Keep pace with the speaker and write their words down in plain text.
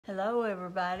Hello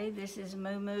everybody, this is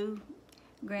Moo Moo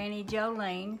Granny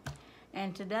Jolene,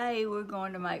 and today we're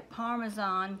going to make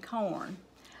Parmesan corn.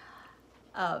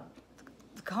 The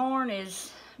corn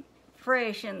is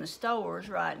fresh in the stores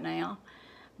right now,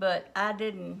 but I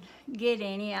didn't get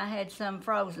any. I had some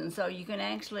frozen, so you can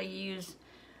actually use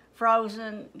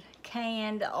frozen,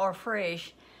 canned, or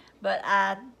fresh, but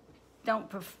I don't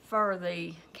prefer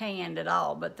the canned at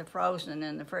all, but the frozen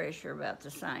and the fresh are about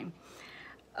the same.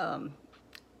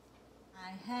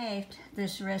 I halved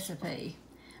this recipe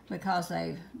because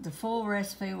the full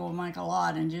recipe will make a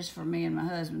lot, and just for me and my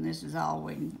husband, this is all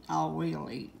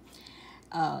we'll eat.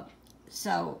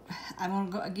 So I'm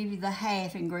going to give you the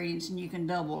half ingredients, and you can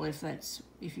double if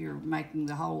you're making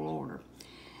the whole order.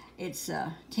 It's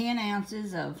 10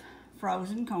 ounces of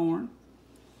frozen corn,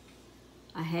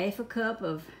 a half a cup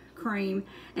of cream,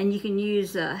 and you can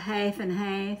use half and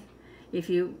half if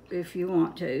you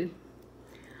want to.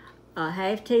 A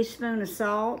half teaspoon of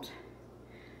salt,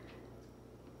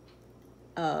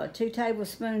 2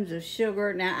 tablespoons of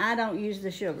sugar. Now I don't use the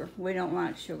sugar. We don't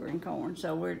like sugar in corn,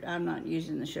 so I'm not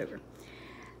using the sugar.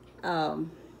 1/8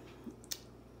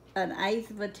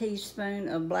 of a teaspoon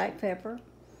of black pepper,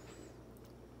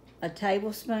 a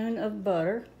tablespoon of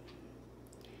butter.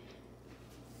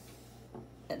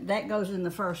 That goes in the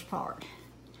first part.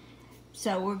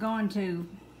 So we're going to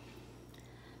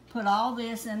put all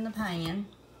this in the pan.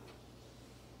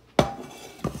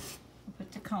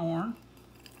 Put the corn.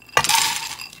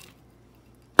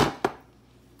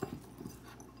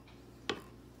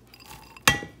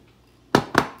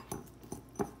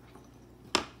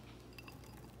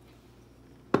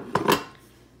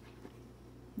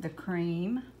 The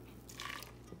cream.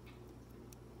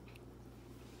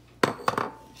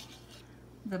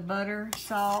 The butter,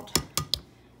 salt,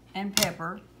 and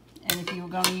pepper. And if you were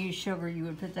going to use sugar, you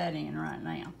would put that in right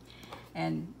now.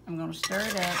 And I'm going to stir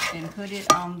it up and put it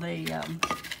on the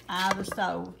eye of the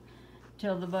stove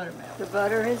till the butter melts. The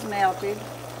butter has melted,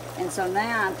 and so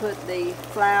now I put the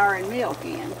flour and milk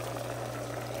in.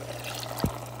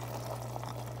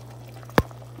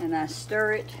 And I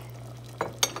stir it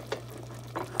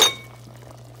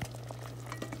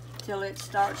till it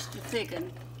starts to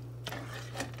thicken.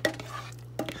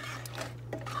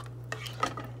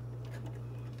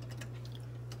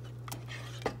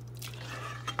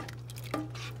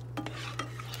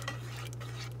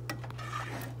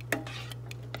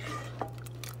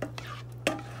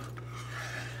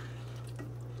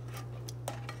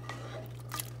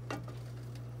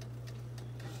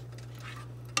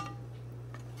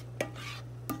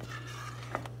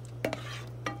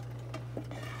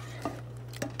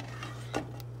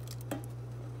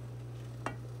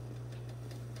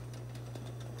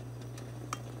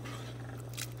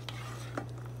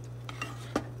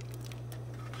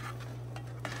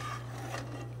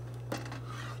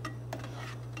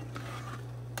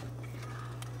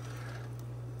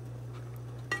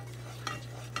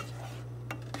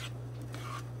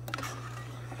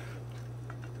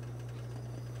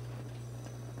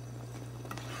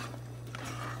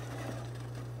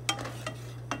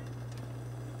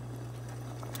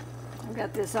 I've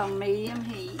got this on medium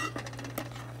heat.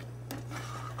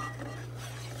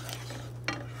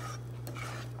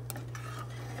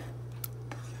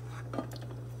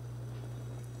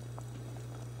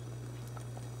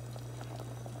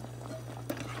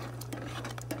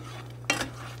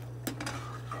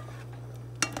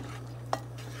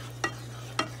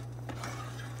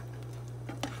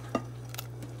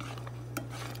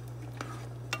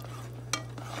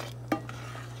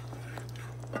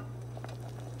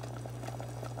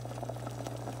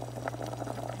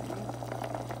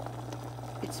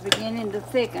 It's beginning to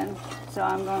thicken, so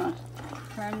I'm going to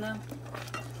turn the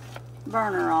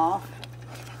burner off.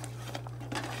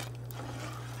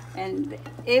 And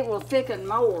it will thicken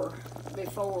more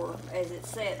before as it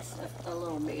sets a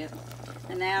little bit.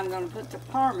 And now I'm going to put the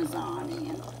Parmesan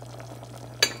in.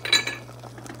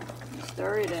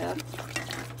 Stir it up.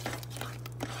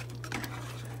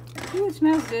 Ooh, it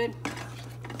smells good.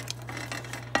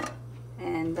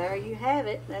 And there you have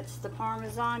it. That's the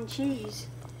Parmesan cheese.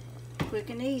 Quick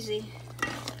and easy.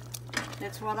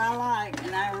 That's what I like,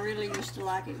 and I really used to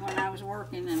like it when I was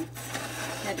working and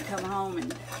had to come home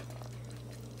and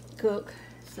cook.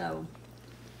 So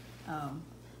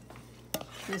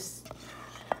this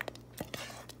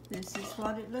is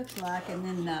what it looks like, and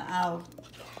then I'll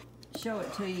show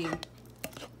it to you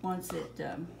once it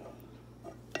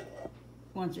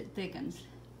thickens.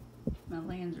 My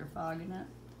lens are fogging up.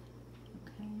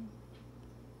 Okay.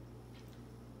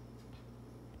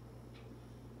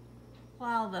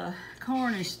 While the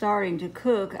corn is starting to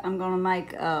cook, I'm going to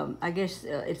make, I guess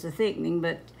it's a thickening,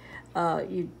 but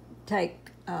you take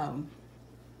a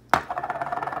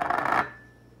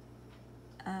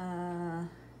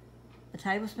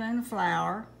tablespoon of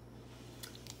flour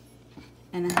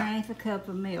and a half a cup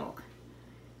of milk.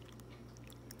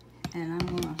 And I'm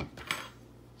gonna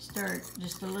stir it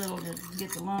just a little to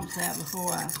get the lumps out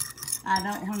before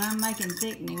when I'm making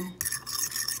thickening,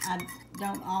 I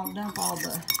don't dump all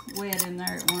the wet in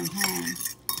there at one time.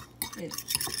 You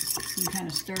kind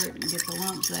of stir it and get the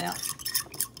lumps out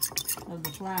of the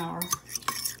flour,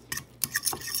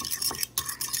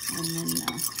 and then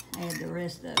add the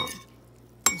rest of it.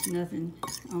 There's nothing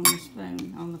on the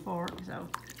spoon, on the fork, so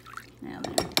now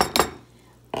then.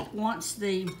 Once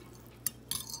the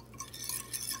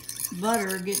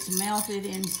butter gets melted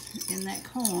in that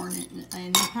corn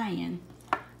in the pan,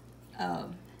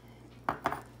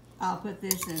 I'll put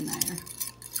this in there,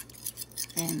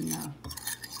 and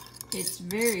it's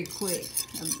very quick,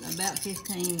 about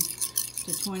 15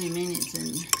 to 20 minutes,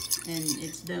 and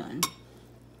it's done.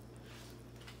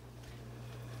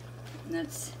 And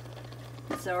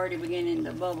it's already beginning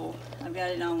to bubble. I've got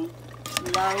it on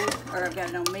low, or I've got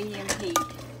it on medium heat,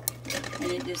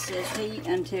 and it just says heat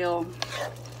until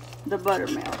the butter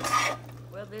melts.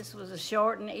 Well, this was a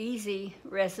short and easy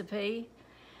recipe,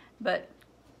 but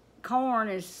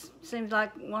corn seems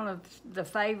like one of the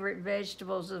favorite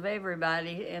vegetables of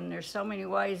everybody, and there's so many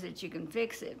ways that you can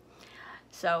fix it.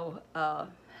 So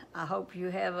I hope you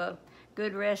have a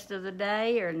good rest of the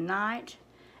day or night,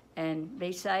 and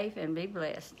be safe and be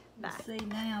blessed. Bye. See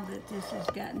now that this has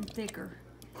gotten thicker,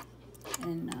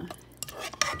 and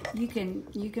you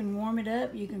can warm it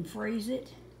up, you can freeze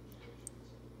it,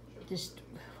 just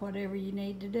whatever you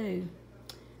need to do.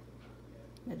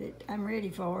 But I'm ready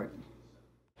for it.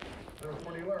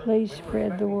 Please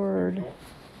spread the word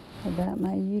about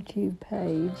my YouTube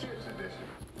page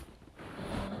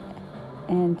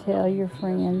and tell your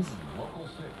friends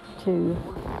to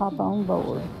hop on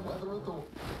board.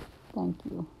 Thank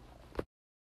you.